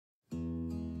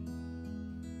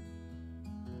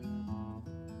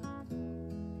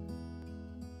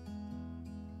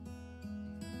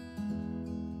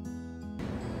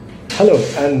Hello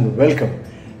and welcome.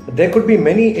 There could be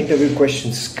many interview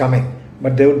questions coming,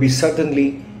 but there would be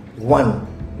certainly one.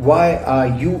 Why are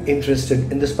you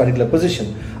interested in this particular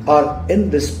position or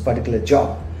in this particular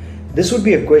job? This would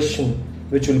be a question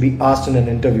which will be asked in an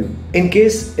interview. In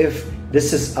case if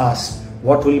this is asked,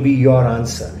 what will be your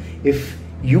answer? If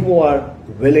you are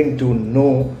willing to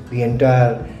know the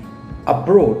entire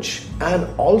approach and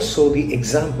also the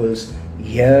examples,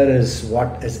 here is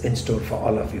what is in store for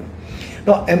all of you.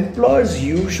 Now, employers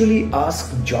usually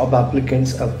ask job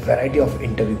applicants a variety of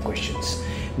interview questions,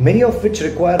 many of which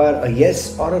require a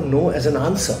yes or a no as an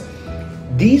answer.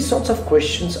 These sorts of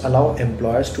questions allow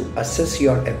employers to assess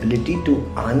your ability to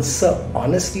answer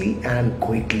honestly and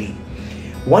quickly.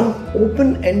 One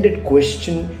open-ended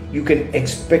question you can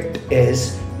expect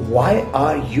is, why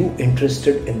are you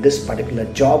interested in this particular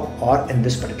job or in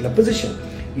this particular position?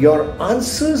 Your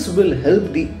answers will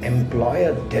help the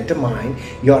employer determine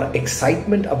your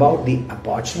excitement about the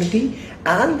opportunity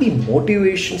and the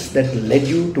motivations that led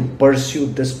you to pursue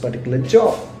this particular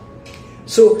job.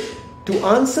 So, to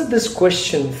answer this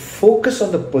question, focus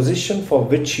on the position for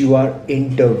which you are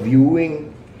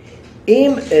interviewing.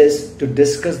 Aim is to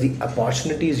discuss the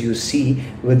opportunities you see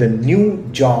with a new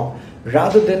job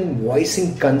rather than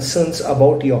voicing concerns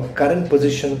about your current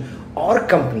position or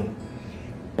company.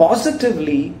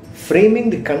 Positively framing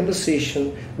the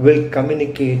conversation will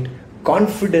communicate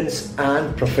confidence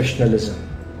and professionalism.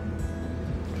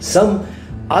 Some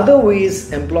other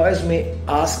ways employers may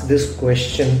ask this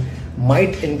question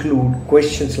might include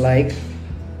questions like,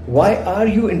 why are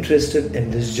you interested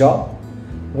in this job?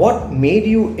 What made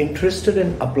you interested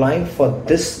in applying for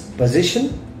this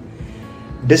position?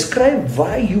 Describe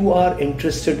why you are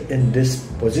interested in this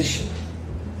position.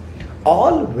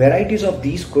 All varieties of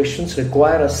these questions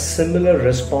require a similar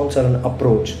response or an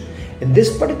approach. In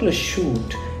this particular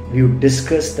shoot, we will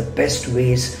discuss the best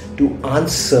ways to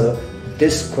answer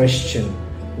this question.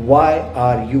 Why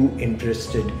are you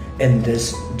interested in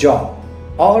this job?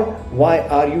 Or why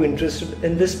are you interested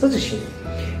in this position?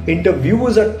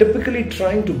 Interviewers are typically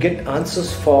trying to get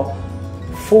answers for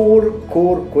 4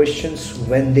 core questions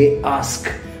when they ask,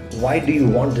 why do you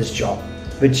want this job?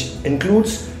 Which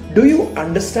includes, do you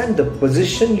understand the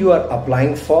position you are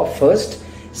applying for first?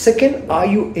 Second, are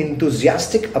you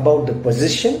enthusiastic about the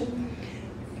position?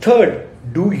 Third,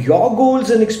 do your goals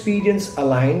and experience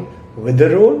align with the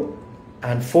role?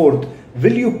 And fourth,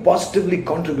 will you positively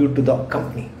contribute to the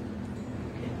company?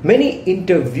 Many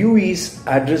interviewees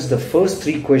address the first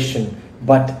 3 questions,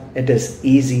 but it is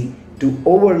easy to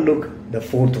overlook the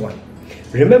 4th one.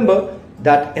 Remember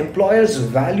that employers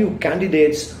value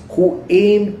candidates who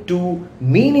aim to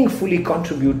meaningfully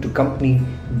contribute to company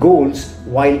goals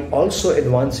while also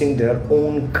advancing their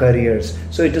own careers.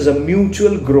 So it is a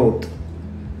mutual growth.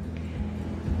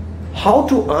 How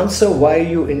to answer why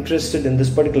you're interested in this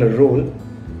particular role?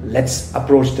 Let's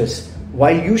approach this.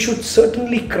 While you should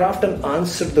certainly craft an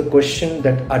answer to the question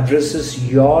that addresses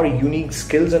your unique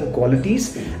skills and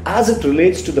qualities as it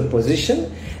relates to the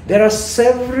position, there are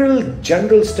several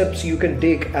general steps you can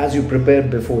take as you prepare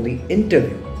before the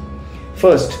interview.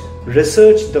 First,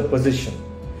 research the position.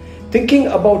 Thinking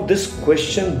about this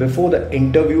question before the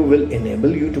interview will enable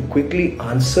you to quickly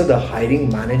answer the hiring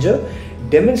manager.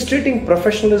 Demonstrating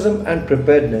professionalism and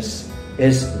preparedness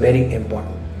is very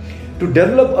important. To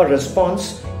develop a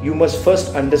response, you must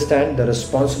first understand the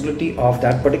responsibility of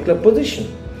that particular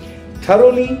position.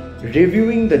 Thoroughly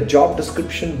reviewing the job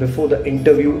description before the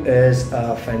interview is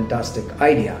a fantastic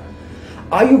idea.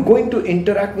 Are you going to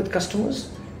interact with customers?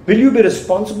 Will you be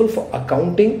responsible for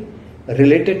accounting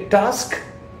related tasks?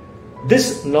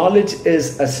 This knowledge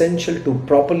is essential to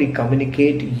properly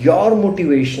communicate your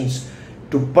motivations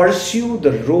to pursue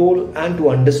the role and to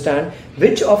understand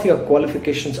which of your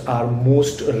qualifications are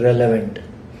most relevant.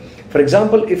 For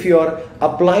example, if you are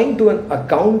applying to an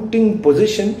accounting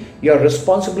position, your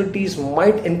responsibilities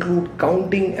might include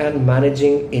counting and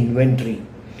managing inventory,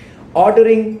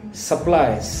 ordering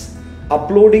supplies,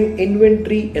 uploading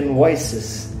inventory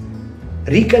invoices,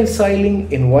 reconciling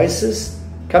invoices,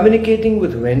 communicating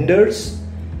with vendors.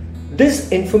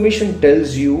 This information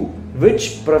tells you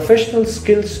which professional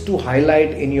skills to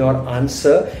highlight in your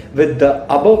answer with the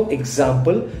above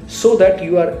example so that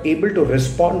you are able to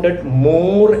respond it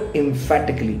more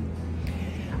emphatically.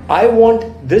 I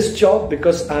want this job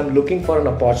because I am looking for an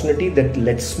opportunity that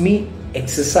lets me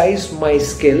exercise my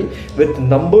skill with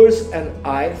numbers and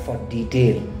eye for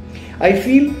detail. I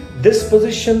feel this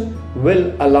position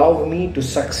will allow me to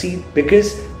succeed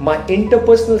because my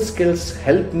interpersonal skills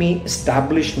help me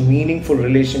establish meaningful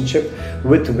relationship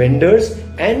with vendors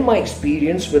and my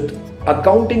experience with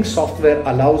Accounting software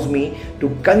allows me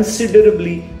to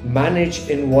considerably manage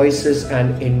invoices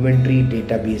and inventory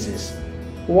databases.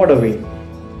 What a way!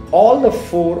 All the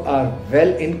four are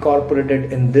well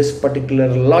incorporated in this particular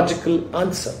logical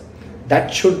answer.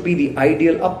 That should be the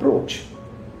ideal approach.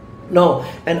 Now,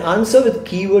 an answer with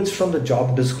keywords from the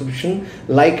job description,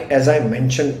 like as I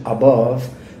mentioned above,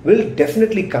 will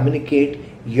definitely communicate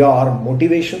your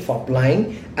motivation for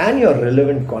applying and your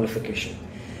relevant qualification.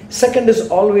 Second is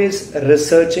always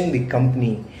researching the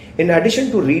company. In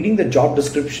addition to reading the job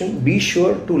description, be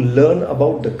sure to learn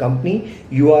about the company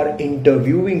you are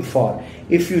interviewing for.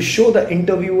 If you show the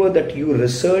interviewer that you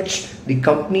research the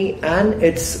company and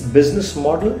its business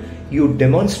model, you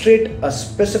demonstrate a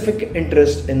specific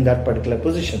interest in that particular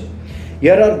position.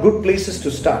 Here are good places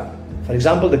to start. For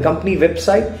example, the company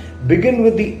website. Begin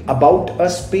with the About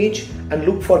Us page and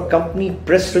look for company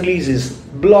press releases,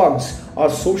 blogs, or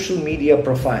social media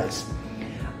profiles.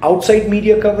 Outside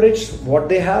media coverage, what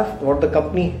they have, what the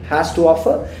company has to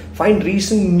offer. Find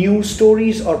recent news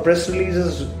stories or press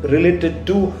releases related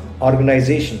to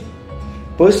organization.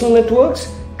 Personal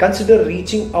networks, consider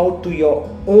reaching out to your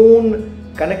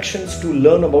own connections to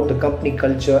learn about the company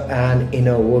culture and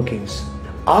inner workings.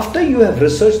 After you have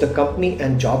researched the company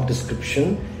and job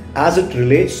description as it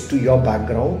relates to your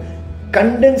background,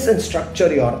 condense and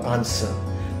structure your answer.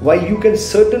 While you can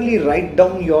certainly write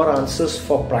down your answers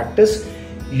for practice,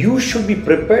 you should be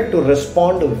prepared to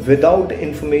respond without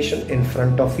information in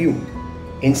front of you.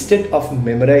 Instead of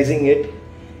memorizing it,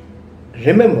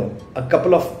 remember a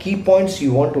couple of key points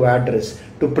you want to address.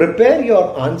 To prepare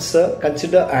your answer,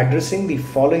 consider addressing the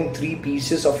following three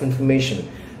pieces of information.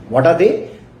 What are they?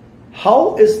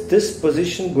 How is this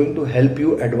position going to help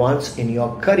you advance in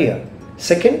your career?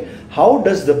 Second, how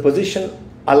does the position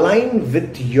align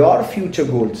with your future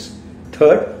goals?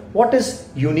 Third, what is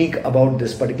unique about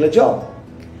this particular job?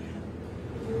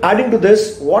 Adding to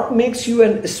this, what makes you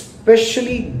an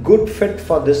especially good fit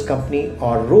for this company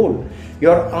or role?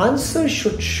 Your answer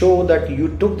should show that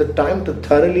you took the time to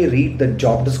thoroughly read the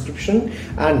job description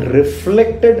and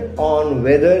reflected on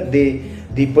whether the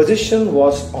position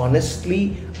was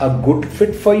honestly a good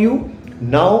fit for you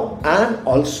now and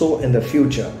also in the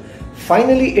future.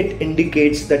 Finally, it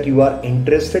indicates that you are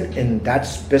interested in that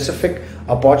specific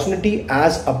opportunity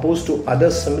as opposed to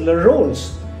other similar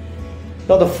roles.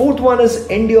 Now, the fourth one is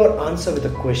end your answer with a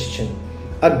question.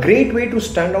 A great way to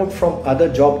stand out from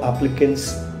other job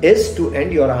applicants is to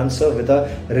end your answer with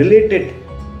a related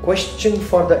question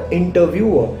for the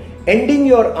interviewer. Ending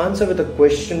your answer with a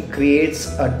question creates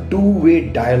a two-way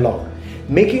dialogue,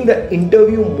 making the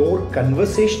interview more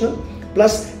conversational.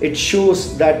 Plus, it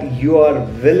shows that you are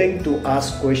willing to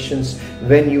ask questions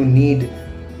when you need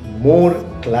more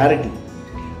clarity.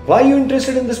 Why are you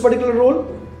interested in this particular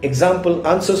role? Example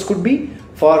answers could be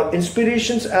for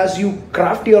inspirations as you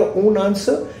craft your own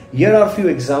answer. Here are a few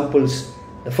examples.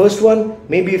 The first one,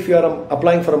 maybe if you are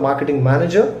applying for a marketing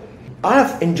manager. I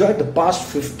have enjoyed the past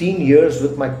 15 years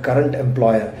with my current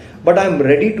employer, but I am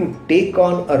ready to take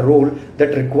on a role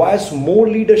that requires more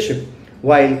leadership.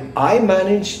 While I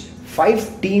manage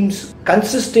 5 teams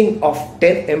consisting of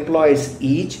 10 employees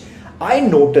each, I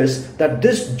noticed that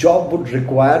this job would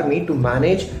require me to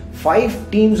manage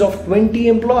 5 teams of 20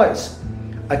 employees.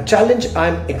 A challenge I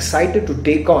am excited to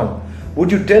take on.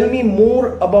 Would you tell me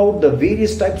more about the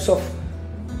various types of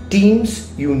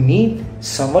teams you need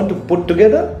someone to put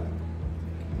together?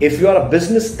 If you are a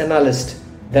business analyst,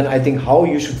 then I think how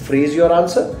you should phrase your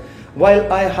answer.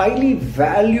 While I highly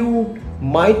valued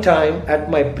my time at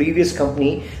my previous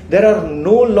company, there are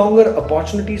no longer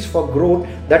opportunities for growth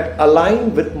that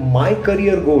align with my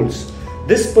career goals.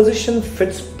 This position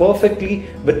fits perfectly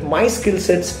with my skill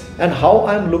sets and how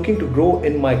I am looking to grow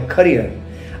in my career.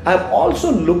 I am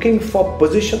also looking for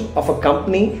position of a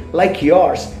company like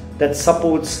yours that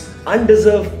supports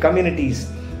underserved communities,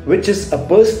 which is a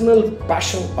personal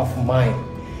passion of mine.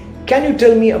 Can you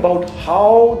tell me about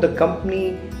how the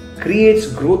company creates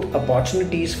growth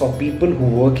opportunities for people who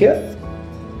work here?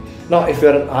 Now, if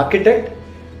you're an architect,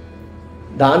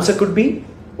 the answer could be,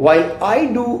 while I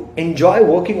do enjoy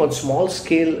working on small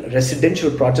scale residential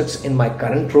projects in my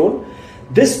current role,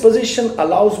 this position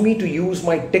allows me to use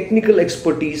my technical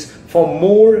expertise for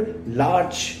more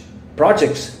large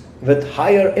projects with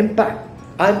higher impact.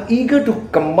 I'm eager to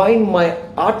combine my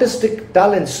artistic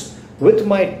talents with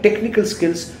my technical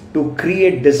skills to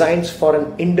create designs for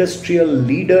an industrial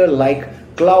leader like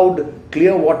Cloud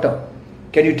Clearwater.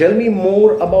 Can you tell me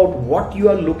more about what you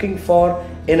are looking for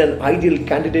in an ideal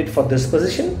candidate for this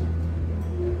position?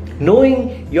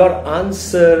 Knowing your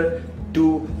answer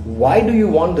to why do you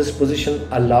want this position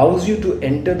allows you to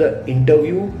enter the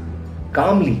interview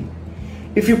calmly.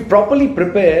 If you properly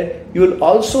prepare, you will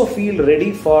also feel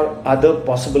ready for other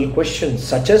possible questions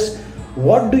such as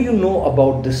what do you know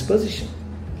about this position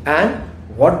and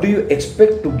what do you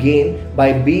expect to gain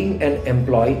by being an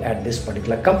employee at this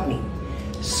particular company.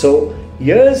 So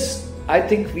here's, I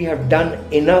think we have done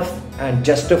enough and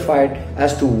justified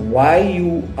as to why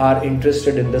you are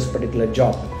interested in this particular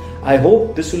job. I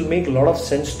hope this will make a lot of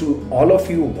sense to all of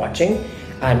you watching,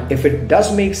 and if it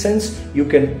does make sense, you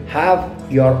can have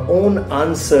your own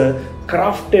answer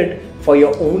crafted for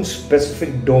your own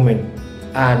specific domain,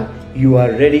 and you are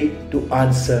ready to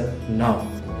answer now.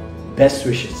 Best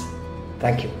wishes.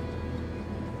 Thank you.